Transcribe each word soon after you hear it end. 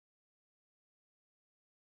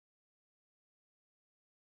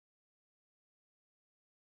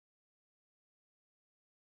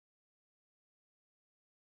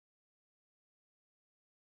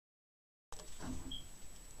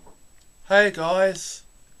Hey guys,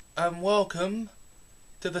 and welcome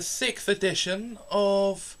to the 6th edition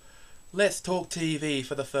of Let's Talk TV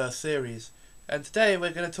for the first series. And today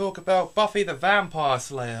we're going to talk about Buffy the Vampire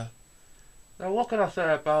Slayer. Now what can I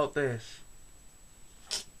say about this?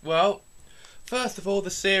 Well, first of all, the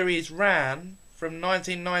series ran from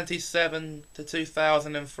 1997 to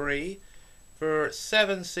 2003 for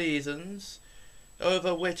 7 seasons,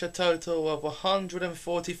 over which a total of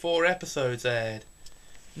 144 episodes aired.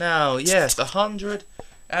 Now, yes,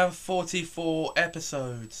 144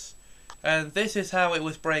 episodes. And this is how it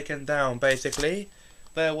was broken down, basically.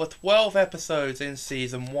 There were 12 episodes in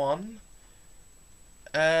Season 1.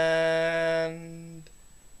 And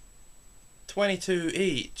 22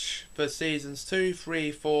 each for Seasons 2,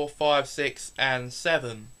 3, 4, 5, 6, and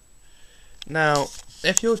 7. Now,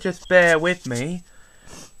 if you'll just bear with me,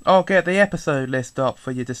 I'll get the episode list up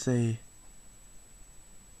for you to see.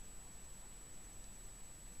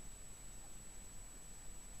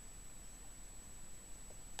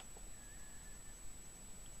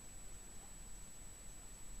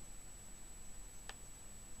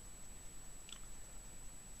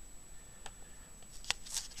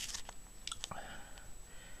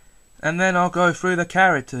 And then I'll go through the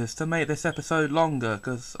characters to make this episode longer,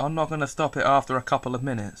 because I'm not going to stop it after a couple of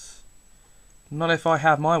minutes. Not if I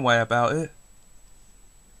have my way about it.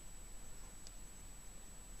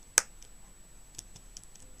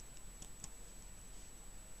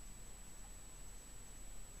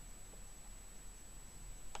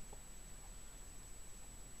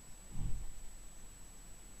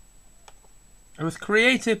 It was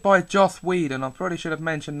created by Joss Whedon. I probably should have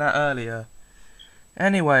mentioned that earlier.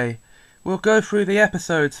 Anyway, we'll go through the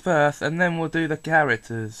episodes first and then we'll do the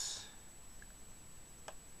characters.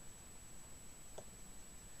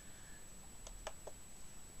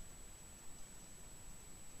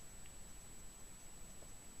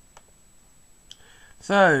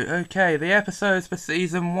 So, okay, the episodes for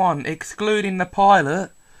Season 1, excluding the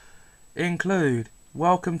pilot, include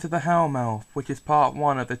Welcome to the Hellmouth, which is part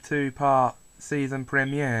 1 of the 2-part season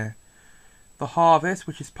premiere. The Harvest,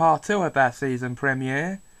 which is part 2 of that season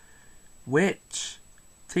premiere. Witch,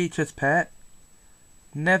 Teacher's Pet,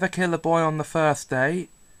 Never Kill a Boy on the First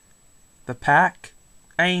Date, The Pack,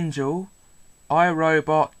 Angel,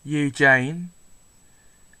 iRobot, You Jane,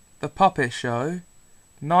 The Puppet Show,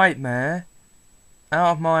 Nightmare,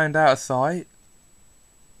 Out of Mind, Out of Sight,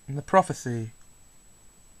 and The Prophecy.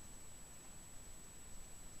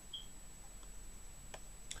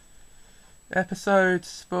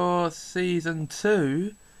 Episodes for Season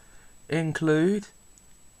 2 include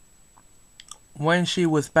When She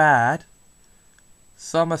Was Bad,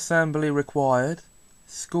 Some Assembly Required,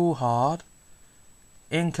 School Hard,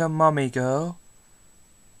 Inca Mummy Girl,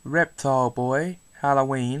 Reptile Boy,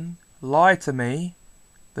 Halloween, Lie to Me,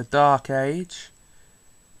 The Dark Age,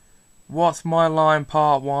 What's My Line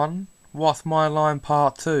Part 1, What's My Line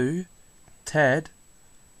Part 2, Ted,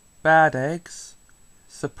 Bad Eggs,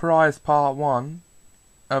 Surprise Part 1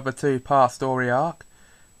 of a 2-part story arc,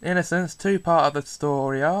 Innocence 2-part of the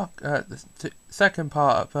story arc, second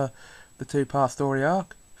part of the 2-part story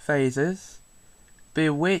arc, Phases,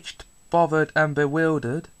 Bewitched, Bothered and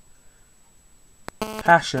Bewildered,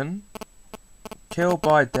 Passion, Killed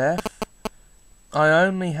by Death, I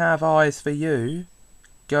Only Have Eyes for You,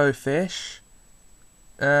 Go Fish,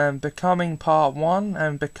 Becoming Part 1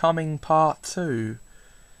 and Becoming Part 2.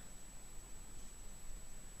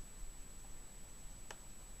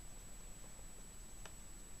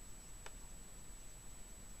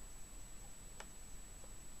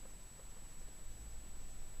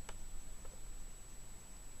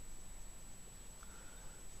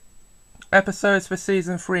 Episodes for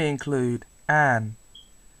Season 3 include Anne,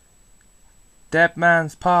 Dead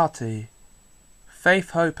Man's Party,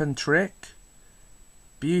 Faith, Hope and Trick,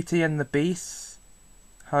 Beauty and the Beast,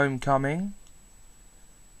 Homecoming,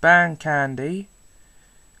 Band Candy,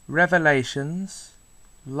 Revelations,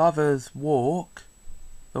 Lover's Walk,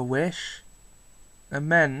 The Wish,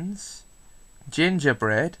 Amends,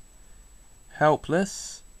 Gingerbread,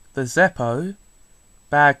 Helpless, The Zeppo,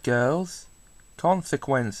 Bad Girls,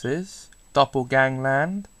 Consequences,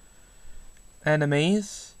 Doppelgangland,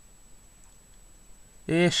 Enemies,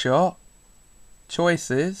 Earshot,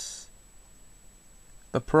 Choices,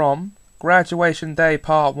 The Prom, Graduation Day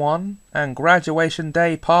Part 1 and Graduation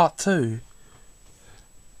Day Part 2.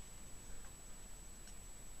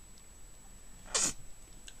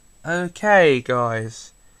 Okay,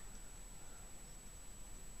 guys.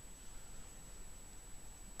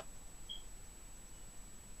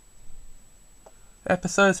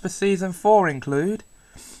 Episodes for Season 4 include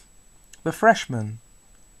The Freshman,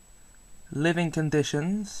 Living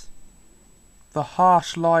Conditions, The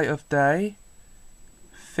Harsh Light of Day,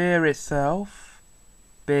 Fear Itself,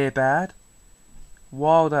 Beer Bad,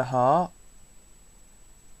 Wild at Heart,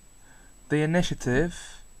 The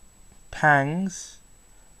Initiative, Pangs,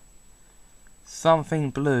 Something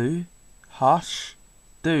Blue, Hush,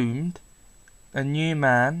 Doomed, A New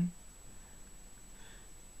Man,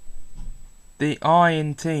 The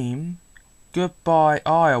Iron Team, Goodbye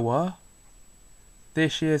Iowa,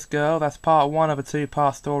 This Year's Girl, that's part 1 of a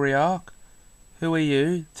 2-part story arc. Who Are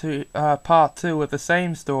You, part 2 of the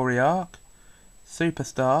same story arc.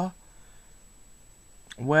 Superstar,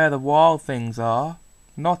 Where the Wild Things Are,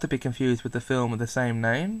 not to be confused with the film with the same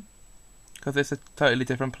name, because it's a totally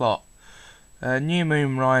different plot. New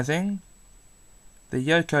Moon Rising, The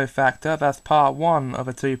Yoko Factor, that's part 1 of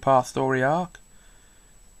a 2-part story arc.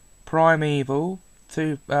 Primeval,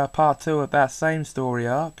 part 2 of that same story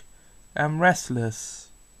arc. And Restless.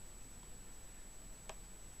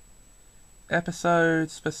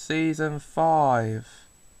 Episodes for Season 5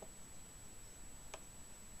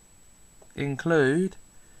 include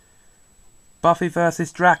Buffy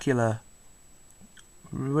vs. Dracula,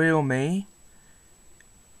 Real Me,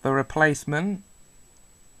 The Replacement,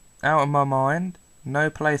 Out of My Mind, No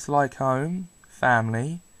Place Like Home,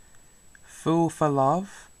 Family, Fool for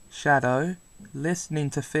Love, Shadow, Listening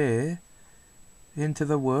to Fear, Into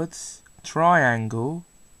the Woods, Triangle,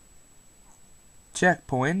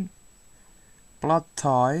 Checkpoint, Blood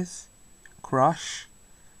Ties, Crush,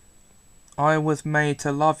 I Was Made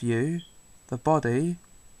to Love You, The Body,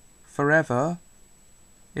 Forever,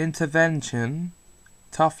 Intervention,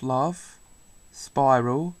 Tough Love,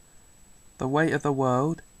 Spiral, The Weight of the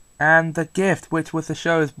World, and The Gift, which was the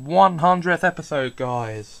show's 100th episode,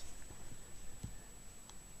 guys.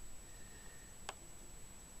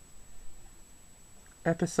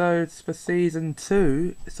 Episodes for Season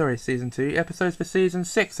 2, episodes for Season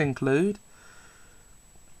 6 include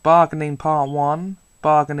Bargaining Part 1,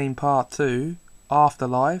 Bargaining Part 2,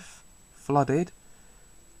 Afterlife, Flooded,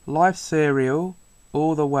 Life Serial,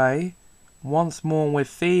 All the Way, Once More with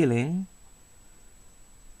Feeling,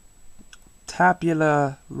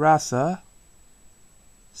 Tabula Rasa,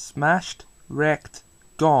 Smashed, Wrecked,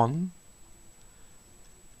 Gone,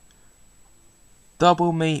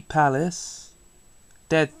 Double Meat Palace,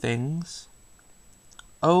 Dead Things,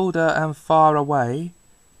 Older and Far Away,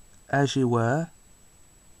 As You Were,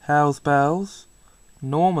 Hell's Bells,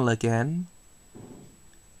 Normal Again,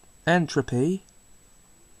 Entropy,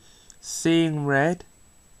 Seeing Red,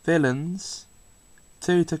 Villains,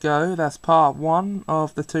 2 to Go, that's part 1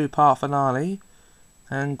 of the 2-part finale,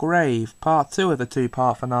 and Grave, part 2 of the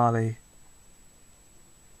 2-part finale.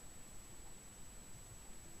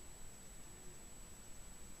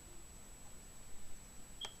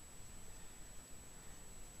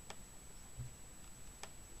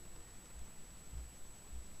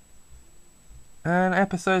 And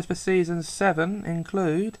episodes for Season 7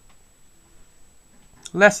 include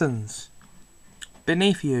Lessons,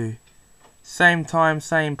 Beneath You, Same Time,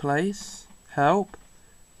 Same Place, Help,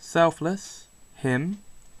 Selfless, Him,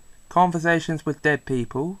 Conversations with Dead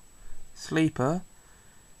People, Sleeper,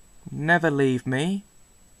 Never Leave Me,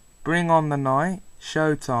 Bring on the Night,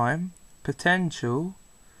 Showtime, Potential,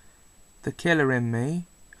 The Killer in Me,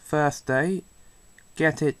 First Date,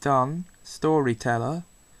 Get It Done, Storyteller,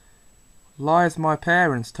 Lies My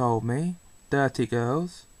Parents Told Me, Dirty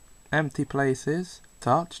Girls, Empty Places,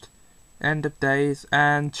 Touched, End of Days,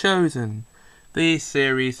 and Chosen, the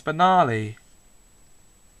series finale.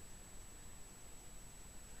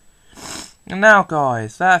 And now,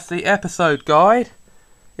 guys, that's the episode guide.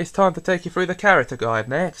 It's time to take you through the character guide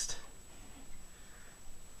next.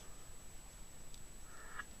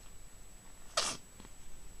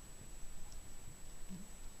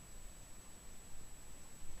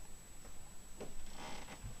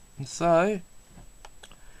 And so,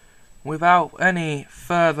 without any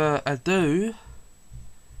further ado,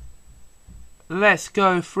 let's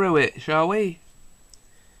go through it, shall we?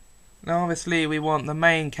 Now obviously we want the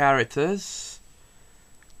main characters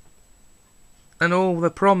and all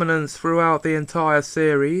the prominence throughout the entire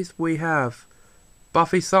series. We have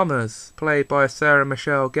Buffy Summers, played by Sarah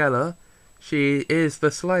Michelle Gellar. She is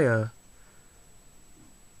the Slayer.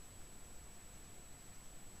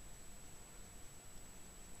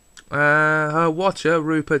 Her watcher,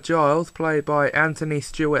 Rupert Giles, played by Anthony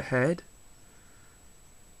Stewart Head,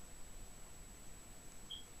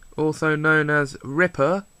 also known as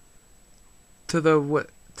Ripper to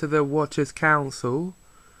the Watcher's Council.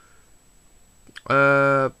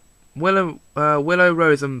 Willow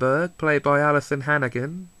Rosenberg, played by Alison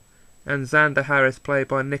Hannigan, and Xander Harris, played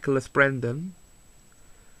by Nicholas Brendan.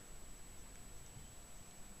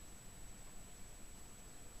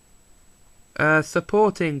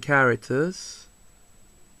 Supporting characters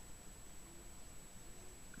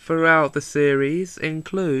throughout the series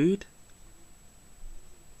include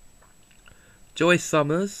Joyce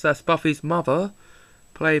Summers, that's Buffy's mother,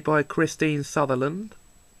 played by Christine Sutherland.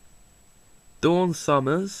 Dawn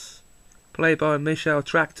Summers, played by Michelle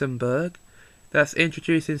Trachtenberg, that's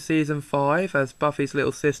introduced in Season 5 as Buffy's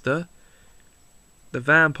little sister. The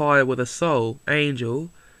Vampire with a Soul,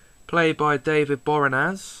 Angel, played by David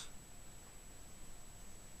Boreanaz.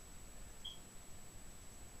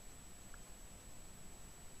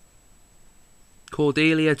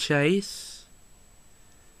 Cordelia Chase,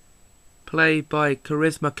 played by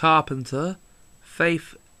Charisma Carpenter.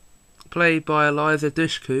 Faith, played by Eliza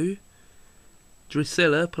Dushku.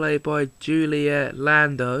 Drusilla, played by Juliet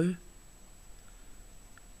Lando.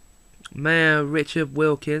 Mayor Richard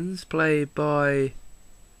Wilkins, played by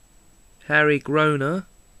Harry Groner.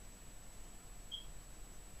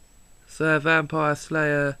 Sir Vampire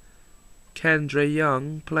Slayer Kendra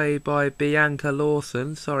Young, played by Bianca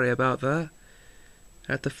Lawson. Sorry about that.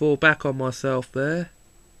 Had to fall back on myself there.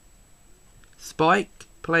 Spike,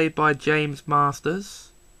 played by James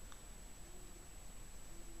Masters.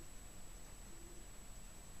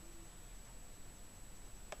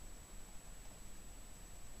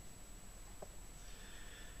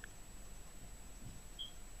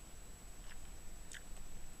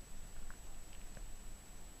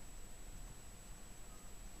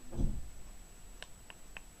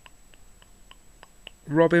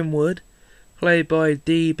 Robin Wood, played by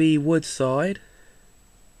D.B. Woodside.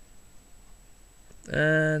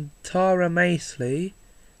 And Tara Maceley,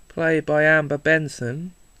 played by Amber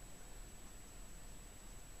Benson.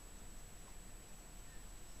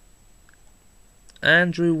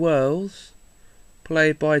 Andrew Wells,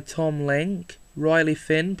 played by Tom Lenk. Riley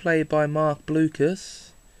Finn, played by Mark Blucas.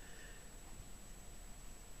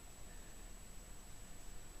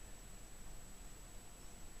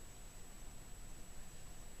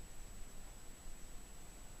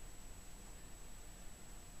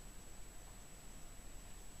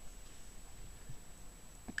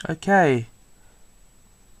 Okay.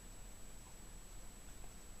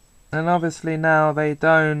 And obviously now they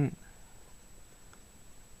don't...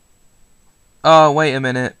 Oh, wait a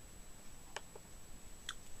minute.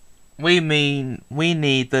 We mean we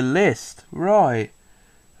need the list. Right.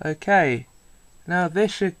 Okay. Now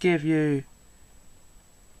this should give you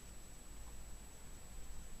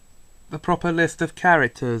the proper list of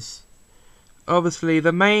characters. Obviously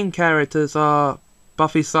the main characters are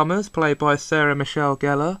Buffy Summers, played by Sarah Michelle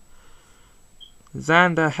Gellar.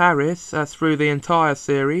 Xander Harris, that's through the entire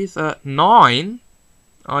series. 9?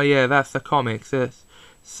 Oh yeah, that's the comics. It's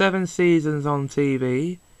 7 seasons on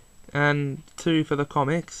TV and 2 for the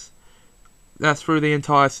comics. That's through the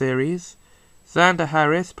entire series. Xander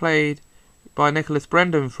Harris, played by Nicholas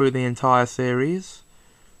Brendon through the entire series.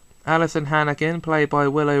 Alison Hannigan, played by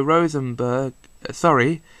Willow Rosenberg.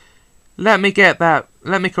 Sorry. Let me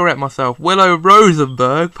correct myself. Willow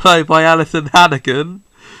Rosenberg, played by Alison Hannigan.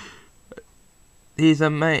 She's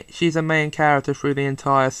a main character through the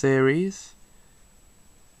entire series.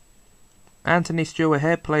 Anthony Stewart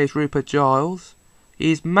Head plays Rupert Giles.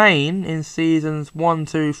 He's main in seasons 1,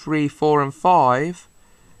 2, 3, 4 and 5.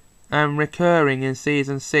 And recurring in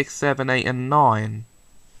seasons 6, 7, 8 and 9.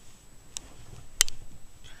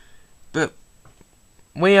 But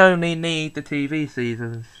we only need the TV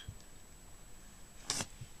seasons.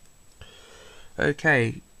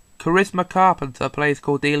 Okay, Charisma Carpenter plays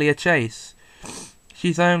Cordelia Chase.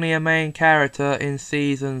 She's only a main character in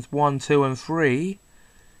seasons 1, 2 and 3.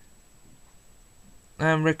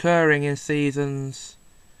 And recurring in seasons...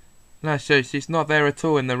 No, she's not there at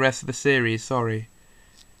all in the rest of the series, sorry.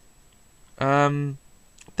 David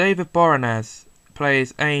Boreanaz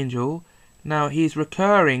plays Angel. Now, he's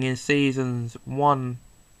recurring in seasons 1...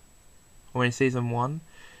 Or in season 1.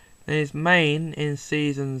 And he's main in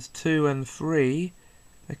seasons 2 and 3.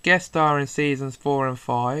 A guest star in seasons 4 and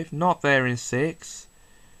 5. Not there in 6.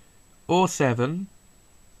 Or 7.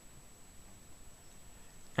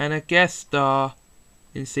 And a guest star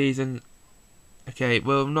in season... Okay,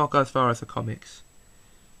 we'll not go as far as the comics.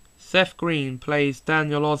 Seth Green plays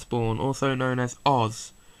Daniel Osborne, also known as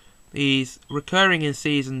Oz. He's recurring in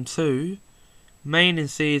season 2. Main in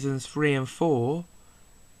seasons 3 and 4.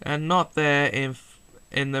 And not there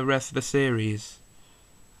in the rest of the series.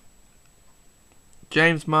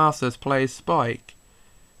 James Masters plays Spike,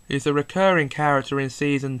 who's a recurring character in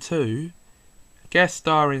season 2, guest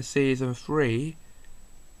star in season 3,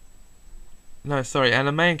 and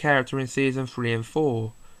a main character in season 3 and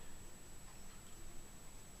 4.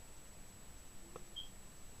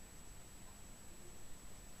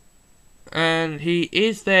 And he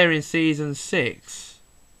is there in season 6.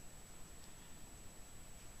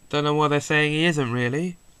 Don't know why they're saying he isn't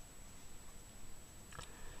really.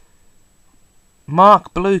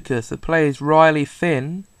 Mark Blucas, who plays Riley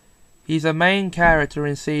Finn. He's a main character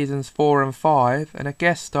in seasons 4 and 5 and a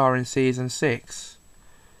guest star in season 6.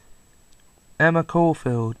 Emma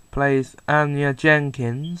Caulfield plays Anya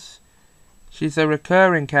Jenkins. She's a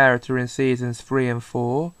recurring character in seasons 3 and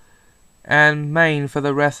 4 and main for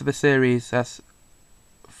the rest of the series. That's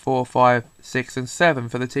 4, 5, 6 and 7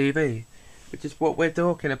 for the TV, which is what we're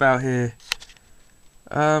talking about here.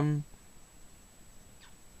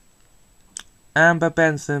 Amber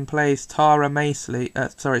Benson plays Tara Maclay.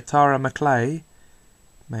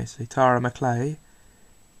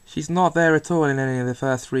 She's not there at all in any of the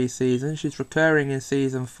first 3 seasons. She's recurring in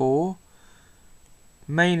season 4.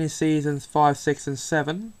 Main in seasons 5, 6 and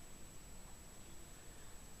 7.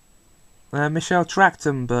 Michelle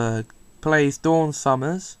Trachtenberg plays Dawn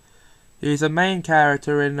Summers, who's a main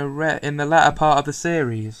character in the latter part of the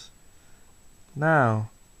series. Now,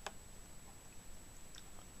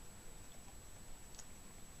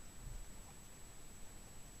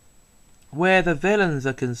 where the villains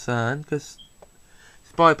are concerned, because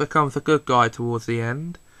Spike becomes a good guy towards the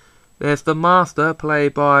end, there's the Master,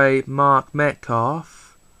 played by Mark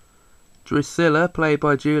Metcalf, Drusilla, played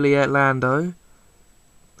by Juliette Lando,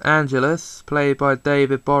 Angelus, played by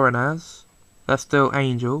David Boreanaz, that's still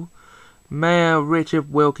Angel, Mayor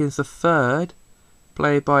Richard Wilkins III,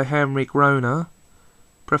 played by Henry Groner,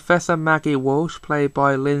 Professor Maggie Walsh, played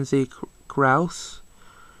by Lindsay Krause,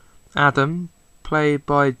 Adam, played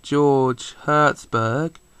by George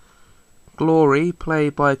Hertzberg, Glory,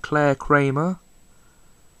 played by Claire Kramer,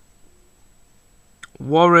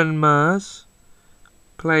 Warren Mers,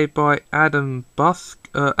 played by Adam Bush,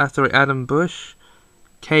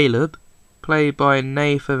 Caleb, played by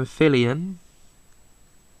Nathan Fillion,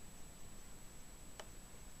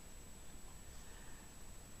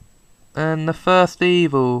 and the First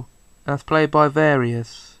Evil, as played by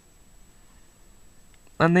Various.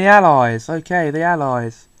 And the Allies, okay, the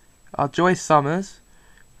Allies are Joyce Summers,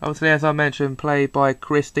 obviously as I mentioned, played by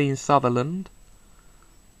Christine Sutherland,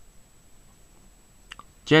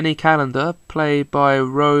 Jenny Calendar, played by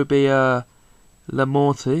Robia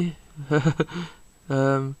Lamorte,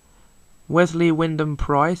 Wesley Wyndham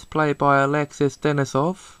Price, played by Alexis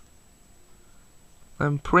Denisov,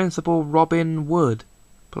 and Principal Robin Wood,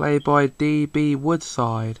 played by D.B.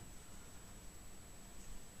 Woodside.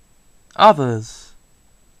 Others.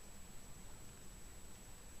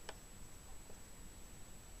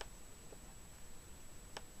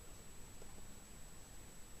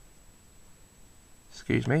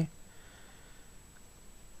 Excuse me.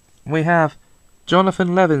 We have Jonathan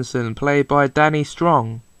Levinson, played by Danny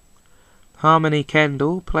Strong, Harmony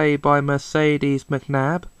Kendall, played by Mercedes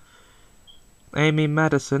McNabb, Amy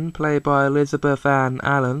Madison, played by Elizabeth Ann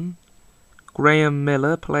Allen, Graham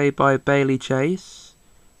Miller, played by Bailey Chase,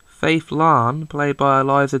 Faith Larn, played by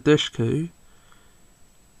Eliza Dushku,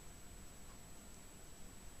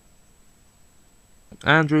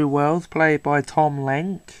 Andrew Wells, played by Tom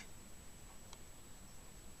Lenk,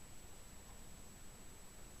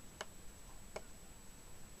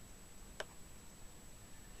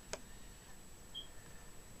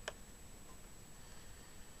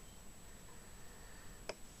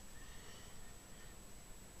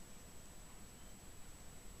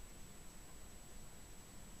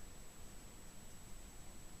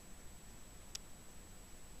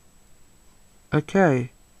 okay,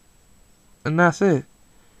 and that's it.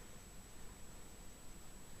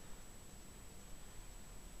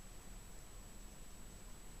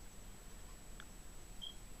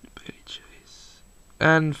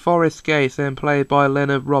 And Forrest Gates, then played by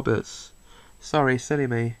Leonard Roberts. Sorry, silly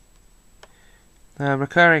me.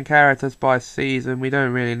 Recurring characters by season, we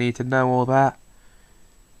don't really need to know all that.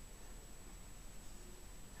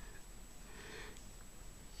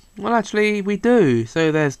 Well, actually, we do.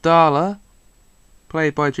 So there's Darla,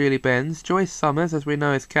 played by Julie Benz. Joyce Summers, as we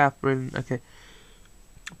know, is Catherine. Okay.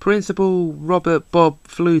 Principal Robert Bob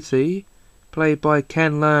Flutie, played by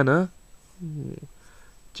Ken Lerner.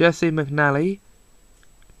 Jesse McNally,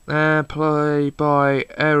 played by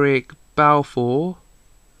Eric Balfour.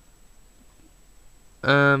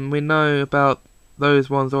 We know about those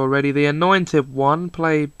ones already. The Anointed One,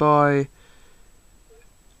 played by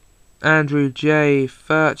Andrew J.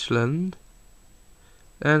 Furchland.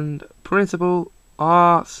 And Principal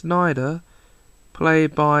R. Snyder,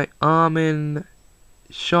 played by Armin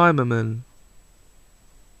Shimerman.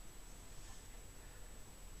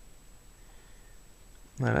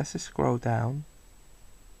 Now let's just scroll down.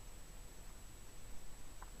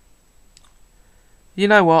 You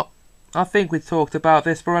know what? I think we've talked about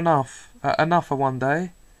this for enough for one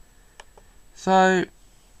day. So,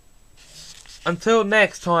 until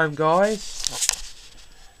next time, guys,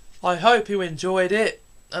 I hope you enjoyed it,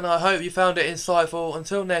 and I hope you found it insightful.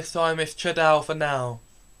 Until next time, it's Chadal for now.